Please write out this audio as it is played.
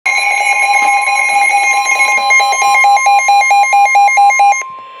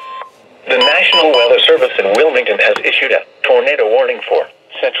Wilmington has issued a tornado warning for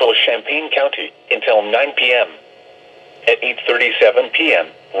central Champaign County until 9 p.m. At 8:37 p.m.,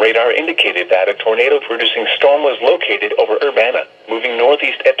 radar indicated that a tornado-producing storm was located over Urbana, moving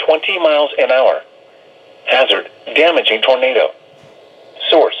northeast at 20 miles an hour. Hazard: damaging tornado.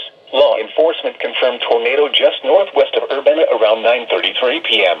 Source: law enforcement confirmed tornado just northwest of Urbana around 9:33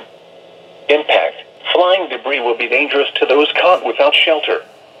 p.m. Impact: flying debris will be dangerous to those caught without shelter.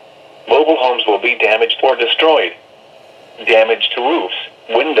 Mobile homes will be damaged or destroyed. Damage to roofs,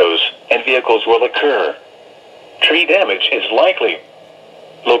 windows, and vehicles will occur. Tree damage is likely.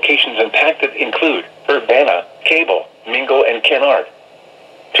 Locations impacted include Urbana, Cable, Mingo, and Kennard.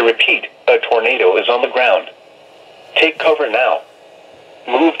 To repeat, a tornado is on the ground. Take cover now.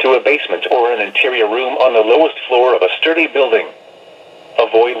 Move to a basement or an interior room on the lowest floor of a sturdy building.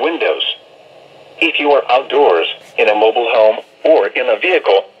 Avoid windows. If you are outdoors, in a mobile home, or in a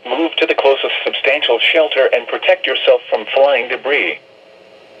vehicle, move to the closest substantial shelter and protect yourself from flying debris.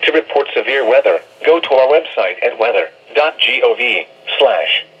 To report severe weather, go to our website at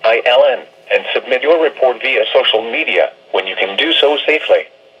weather.gov/ILN and submit your report via social media when you can do so safely.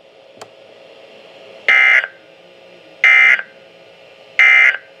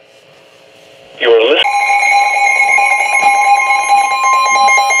 You're listening.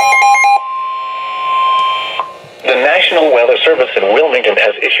 The National Weather Service in Wilmington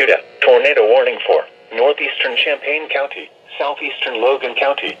has issued a tornado warning for northeastern Champaign County, southeastern Logan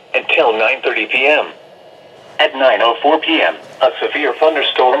County, until 9:30 p.m. At 9:04 p.m., a severe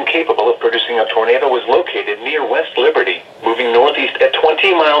thunderstorm capable of producing a tornado was located near West Liberty, moving northeast at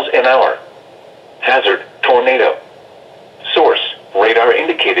 20 miles an hour. Hazard: tornado. Source: radar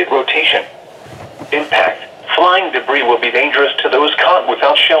indicated rotation. Impact: flying debris will be dangerous to those caught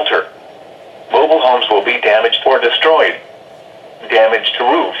without shelter. Mobile homes will be damaged or destroyed. Damage to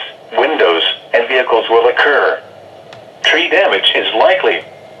roofs, windows, and vehicles will occur. Tree damage is likely.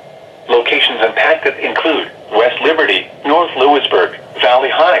 Locations impacted include West Liberty, North Lewisburg, Valley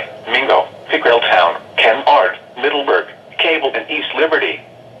High, Mingo, Pickrelltown, Kennard, Middleburg, Cable, and East Liberty.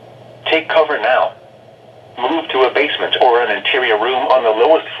 Take cover now. Move to a basement or an interior room on the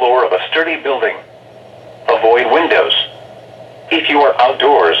lowest floor of a sturdy building. Avoid windows. If you are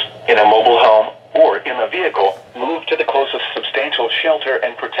outdoors, in a mobile home, or in a vehicle, move to the closest substantial shelter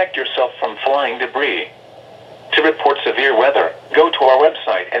and protect yourself from flying debris. To report severe weather, go to our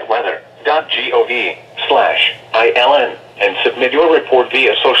website at weather.gov/ILN and submit your report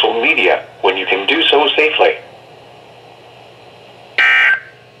via social media when you can do so safely.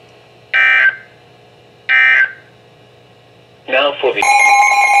 Now for the...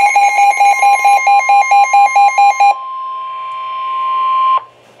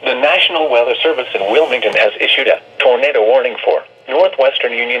 The National Weather Service in Wilmington has issued a tornado warning for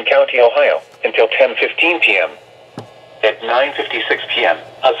northwestern Union County, Ohio, until 10:15 p.m. At 9:56 p.m.,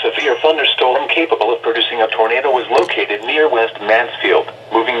 a severe thunderstorm capable of producing a tornado was located near West Mansfield,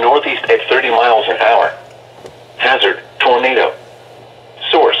 moving northeast at 30 miles an hour. Hazard: tornado.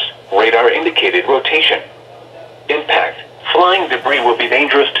 Source: radar indicated rotation. Impact: flying debris will be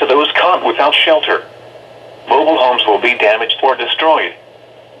dangerous to those caught without shelter. Mobile homes will be damaged or destroyed.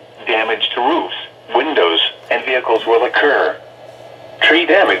 Damage to roofs, windows, and vehicles will occur. Tree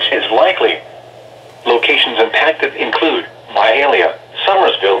damage is likely. Locations impacted include Byhalia,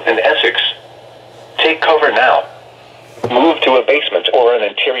 Somersville, and Essex. Take cover now. Move to a basement or an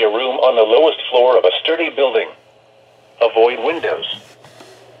interior room on the lowest floor of a sturdy building. Avoid windows.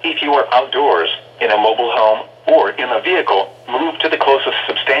 If you are outdoors, in a mobile home, or in a vehicle, move to the closest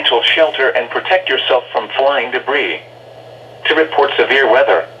substantial shelter and protect yourself from flying debris. To report severe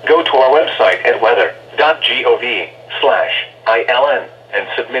weather, go to our website at weather.gov/ILN and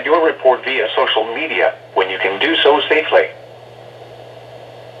submit your report via social media when you can do so safely.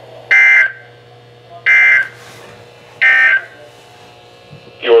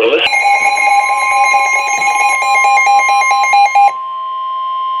 You're listening.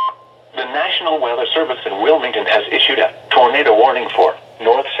 The National Weather Service in Wilmington has issued a tornado warning for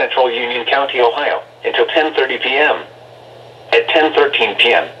north central Union County, Ohio, until 10:30 p.m. At 10:13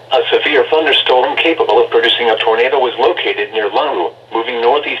 p.m., a severe thunderstorm capable of producing a tornado was located near Laru, moving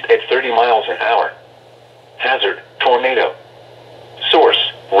northeast at 30 miles an hour. Hazard: tornado. Source: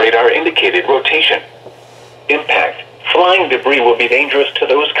 radar indicated rotation. Impact: flying debris will be dangerous to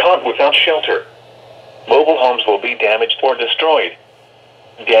those caught without shelter. Mobile homes will be damaged or destroyed.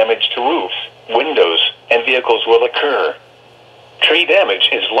 Damage to roofs, windows, and vehicles will occur. Tree damage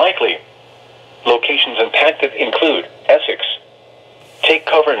is likely. Locations impacted include Essex. Take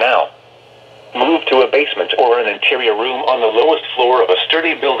cover now. Move to a basement or an interior room on the lowest floor of a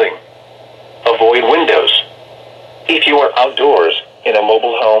sturdy building. Avoid windows. If you are outdoors, in a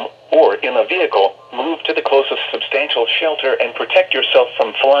mobile home, or in a vehicle, move to the closest substantial shelter and protect yourself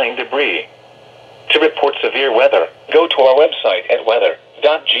from flying debris. To report severe weather, go to our website at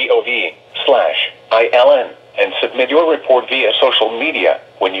weather.gov/ILN and submit your report via social media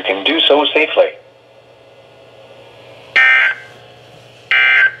when you can do so safely.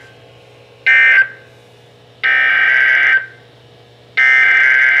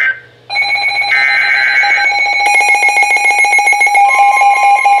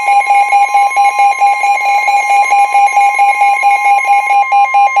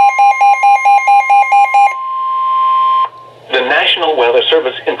 The National Weather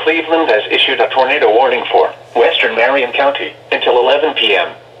Service in Cleveland has issued a tornado warning for western Marion County until 11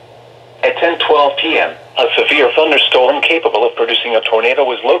 p.m. At 10:12 p.m., a severe thunderstorm capable of producing a tornado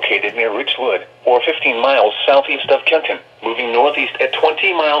was located near Richwood, or 15 miles southeast of Kenton, moving northeast at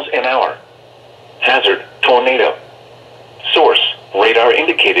 20 miles an hour. Hazard: tornado. Source: radar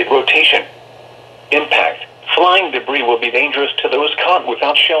indicated rotation. Impact: flying debris will be dangerous to those caught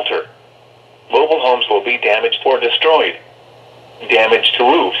without shelter. Mobile homes will be damaged or destroyed. Damage to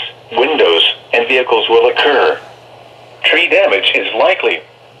roofs, windows, and vehicles will occur. Tree damage is likely.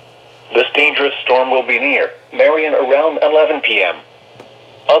 This dangerous storm will be near Marion around 11 p.m.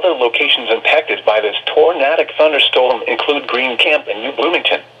 Other locations impacted by this tornadic thunderstorm include Green Camp and New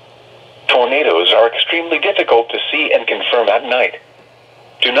Bloomington. Tornadoes are extremely difficult to see and confirm at night.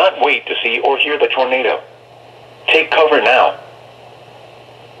 Do not wait to see or hear the tornado. Take cover now.